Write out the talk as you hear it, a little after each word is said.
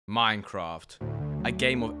Minecraft. A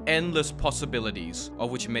game of endless possibilities,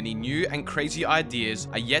 of which many new and crazy ideas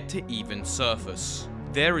are yet to even surface.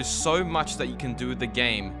 There is so much that you can do with the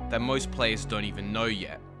game that most players don't even know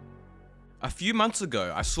yet. A few months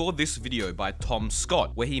ago, I saw this video by Tom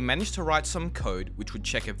Scott, where he managed to write some code which would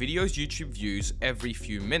check a video's YouTube views every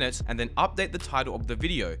few minutes and then update the title of the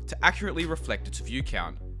video to accurately reflect its view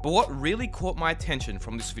count. But what really caught my attention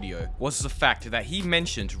from this video was the fact that he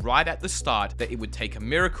mentioned right at the start that it would take a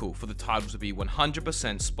miracle for the title to be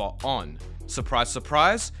 100% spot on. Surprise,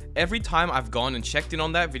 surprise, every time I've gone and checked in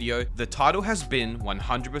on that video, the title has been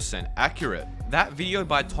 100% accurate. That video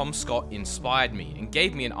by Tom Scott inspired me and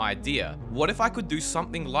gave me an idea. What if I could do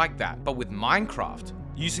something like that, but with Minecraft?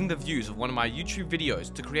 Using the views of one of my YouTube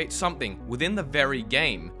videos to create something within the very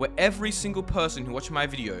game, where every single person who watched my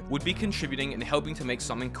video would be contributing and helping to make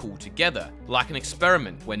something cool together. Like an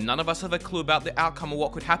experiment where none of us have a clue about the outcome or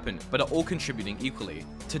what could happen, but are all contributing equally.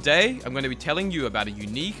 Today, I'm going to be telling you about a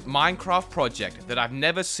unique Minecraft project that I've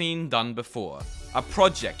never seen done before. A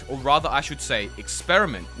project, or rather I should say,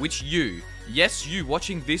 experiment, which you, yes you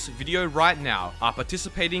watching this video right now, are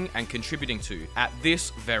participating and contributing to at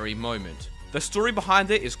this very moment. The story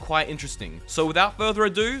behind it is quite interesting, so without further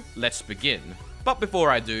ado, let's begin. But before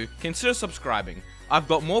I do, consider subscribing. I've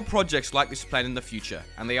got more projects like this planned in the future,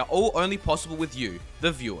 and they are all only possible with you,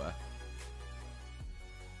 the viewer.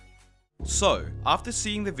 So, after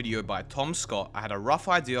seeing the video by Tom Scott, I had a rough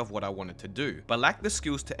idea of what I wanted to do, but lacked the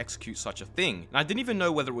skills to execute such a thing, and I didn't even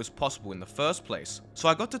know whether it was possible in the first place. So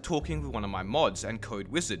I got to talking with one of my mods and code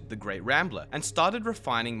wizard, the Great Rambler, and started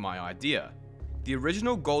refining my idea. The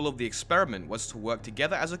original goal of the experiment was to work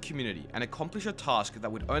together as a community and accomplish a task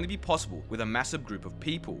that would only be possible with a massive group of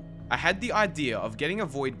people. I had the idea of getting a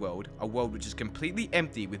void world, a world which is completely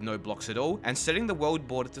empty with no blocks at all, and setting the world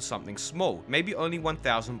border to something small, maybe only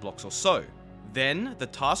 1,000 blocks or so. Then, the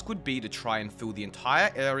task would be to try and fill the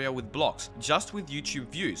entire area with blocks, just with YouTube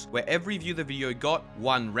views, where every view the video got,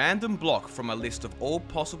 one random block from a list of all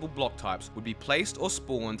possible block types would be placed or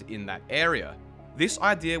spawned in that area. This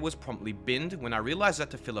idea was promptly binned when I realized that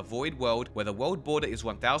to fill a void world where the world border is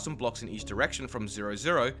 1,000 blocks in each direction from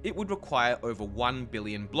 0, it would require over 1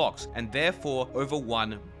 billion blocks, and therefore over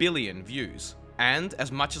 1 billion views. And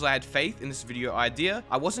as much as I had faith in this video idea,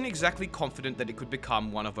 I wasn't exactly confident that it could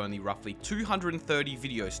become one of only roughly 230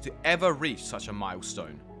 videos to ever reach such a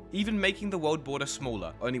milestone. Even making the world border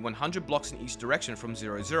smaller, only 100 blocks in each direction from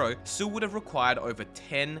 0, still would have required over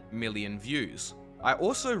 10 million views. I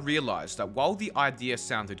also realized that while the idea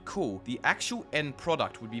sounded cool, the actual end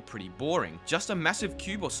product would be pretty boring, just a massive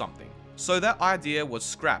cube or something. So that idea was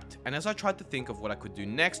scrapped, and as I tried to think of what I could do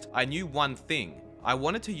next, I knew one thing. I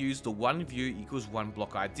wanted to use the 1 view equals 1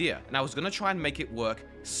 block idea, and I was going to try and make it work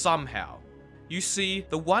somehow. You see,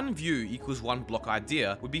 the 1 view equals 1 block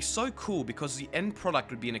idea would be so cool because the end product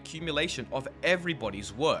would be an accumulation of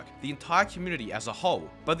everybody's work, the entire community as a whole.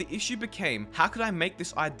 But the issue became, how could I make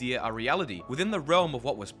this idea a reality within the realm of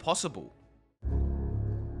what was possible?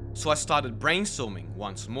 So I started brainstorming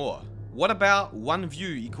once more. What about 1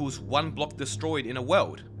 view equals 1 block destroyed in a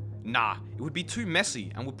world? Nah, it would be too messy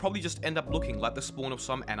and would probably just end up looking like the spawn of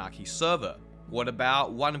some anarchy server. What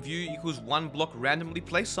about 1 view equals 1 block randomly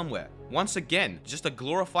placed somewhere? Once again, just a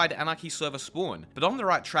glorified anarchy server spawn, but on the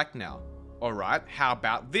right track now. Alright, how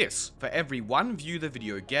about this? For every 1 view the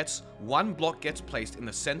video gets, 1 block gets placed in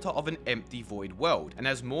the center of an empty void world, and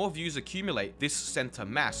as more views accumulate, this center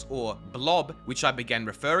mass, or blob, which I began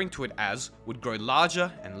referring to it as, would grow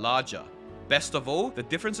larger and larger. Best of all, the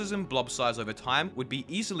differences in blob size over time would be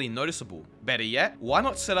easily noticeable. Better yet, why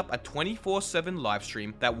not set up a 24/7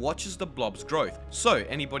 livestream that watches the blob's growth, so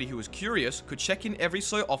anybody who is curious could check in every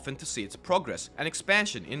so often to see its progress and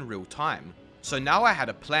expansion in real time. So now I had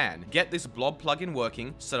a plan: get this blob plugin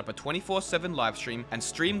working, set up a 24/7 livestream, and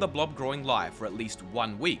stream the blob growing live for at least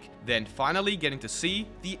 1 week, then finally getting to see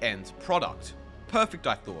the end product. Perfect,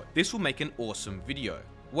 I thought. This will make an awesome video.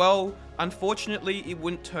 Well, unfortunately, it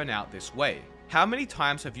wouldn't turn out this way. How many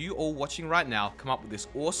times have you all watching right now come up with this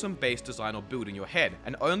awesome base design or build in your head,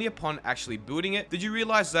 and only upon actually building it did you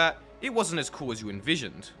realize that it wasn't as cool as you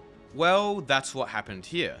envisioned? Well, that's what happened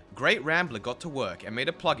here. Great Rambler got to work and made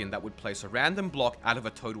a plugin that would place a random block out of a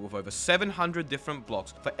total of over 700 different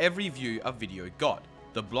blocks for every view a video got.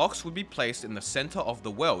 The blocks would be placed in the center of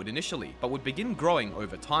the world initially, but would begin growing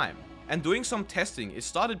over time. And doing some testing, it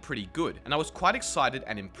started pretty good, and I was quite excited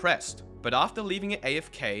and impressed. But after leaving it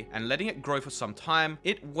AFK and letting it grow for some time,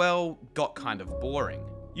 it, well, got kind of boring.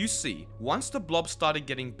 You see, once the blob started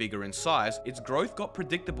getting bigger in size, its growth got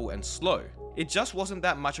predictable and slow. It just wasn't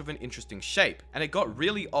that much of an interesting shape, and it got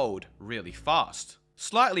really old really fast.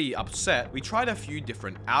 Slightly upset, we tried a few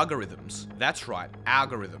different algorithms. That's right,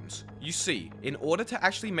 algorithms. You see, in order to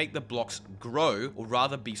actually make the blocks grow, or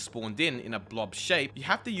rather be spawned in a blob shape, you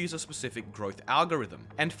have to use a specific growth algorithm.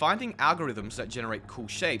 And finding algorithms that generate cool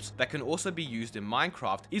shapes that can also be used in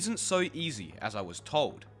Minecraft isn't so easy as I was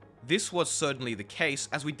told. This was certainly the case,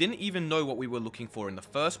 as we didn't even know what we were looking for in the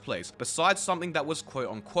first place, besides something that was quote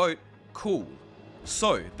unquote cool.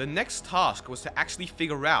 So, the next task was to actually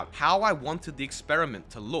figure out how I wanted the experiment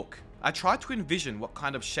to look. I tried to envision what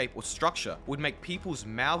kind of shape or structure would make people's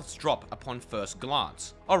mouths drop upon first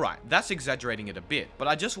glance. Alright, that's exaggerating it a bit, but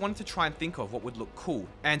I just wanted to try and think of what would look cool,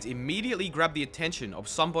 and immediately grab the attention of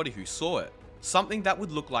somebody who saw it. Something that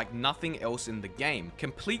would look like nothing else in the game,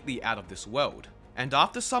 completely out of this world. And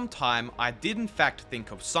after some time, I did in fact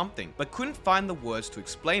think of something, but couldn't find the words to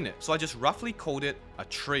explain it, so I just roughly called it a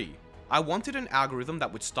tree. I wanted an algorithm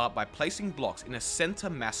that would start by placing blocks in a center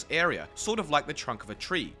mass area, sort of like the trunk of a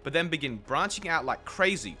tree, but then begin branching out like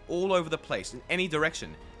crazy all over the place in any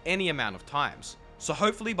direction, any amount of times. So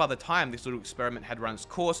hopefully by the time this little experiment had run its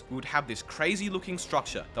course, we would have this crazy looking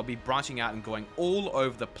structure that would be branching out and going all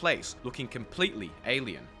over the place, looking completely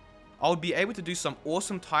alien. I would be able to do some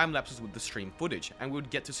awesome time lapses with the stream footage, and we would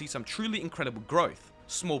get to see some truly incredible growth.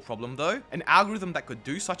 Small problem though, an algorithm that could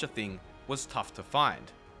do such a thing was tough to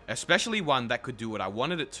find. Especially one that could do what I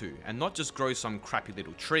wanted it to, and not just grow some crappy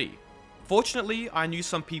little tree. Fortunately, I knew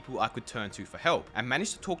some people I could turn to for help, and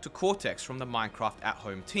managed to talk to Cortex from the Minecraft at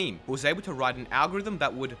Home team, who was able to write an algorithm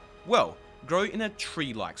that would, well, grow in a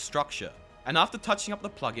tree-like structure. And after touching up the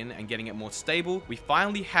plugin and getting it more stable, we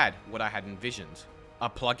finally had what I had envisioned. A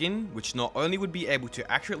plugin which not only would be able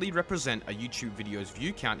to accurately represent a YouTube video's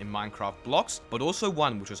view count in Minecraft blocks, but also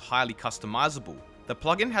one which was highly customizable. The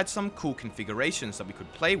plugin had some cool configurations that we could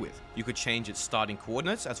play with. You could change its starting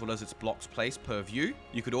coordinates as well as its blocks placed per view.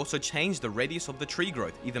 You could also change the radius of the tree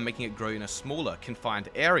growth, either making it grow in a smaller, confined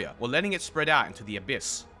area, or letting it spread out into the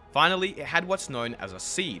abyss. Finally, it had what's known as a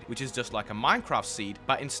seed, which is just like a Minecraft seed,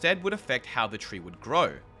 but instead would affect how the tree would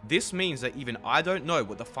grow. This means that even I don't know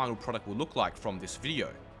what the final product will look like from this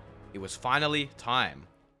video. It was finally time.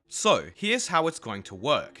 So, here's how it's going to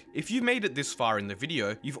work. If you made it this far in the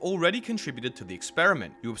video, you've already contributed to the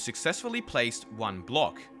experiment. You have successfully placed one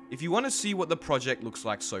block. If you want to see what the project looks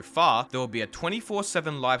like so far, there will be a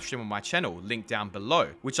 24/7 live stream on my channel, linked down below,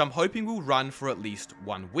 which I'm hoping will run for at least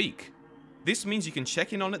 1 week. This means you can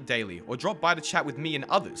check in on it daily, or drop by to chat with me and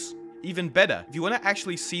others. Even better, if you want to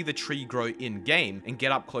actually see the tree grow in-game and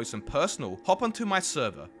get up close and personal, hop onto my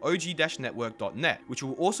server, og-network.net, which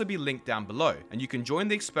will also be linked down below, and you can join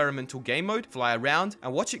the experimental game mode, fly around,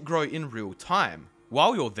 and watch it grow in real time.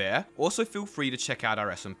 While you're there, also feel free to check out our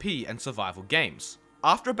SMP and survival games.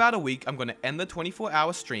 After about a week, I'm going to end the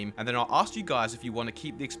 24-hour stream, and then I'll ask you guys if you want to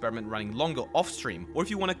keep the experiment running longer off-stream, or if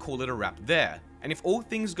you want to call it a wrap there. And if all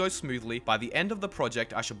things go smoothly, by the end of the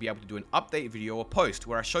project, I should be able to do an update video or post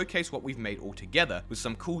where I showcase what we've made all together, with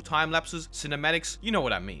some cool time lapses, cinematics, you know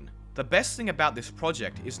what I mean. The best thing about this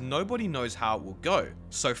project is nobody knows how it will go.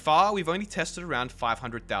 So far, we've only tested around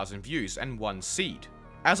 500,000 views and 1 seed.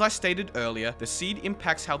 As I stated earlier, the seed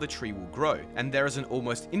impacts how the tree will grow, and there is an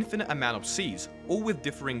almost infinite amount of seeds, all with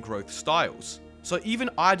differing growth styles. So even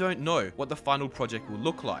I don't know what the final project will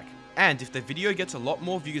look like. And if the video gets a lot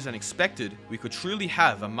more views than expected, we could truly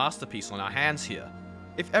have a masterpiece on our hands here.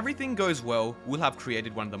 If everything goes well, we'll have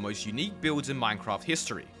created one of the most unique builds in Minecraft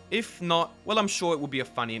history. If not, well, I'm sure it will be a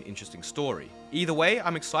funny and interesting story. Either way,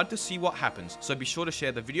 I'm excited to see what happens, so be sure to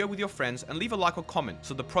share the video with your friends and leave a like or comment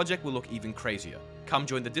so the project will look even crazier. Come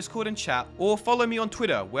join the Discord and chat, or follow me on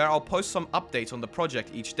Twitter where I'll post some updates on the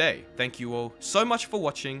project each day. Thank you all so much for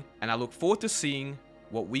watching, and I look forward to seeing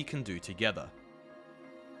what we can do together.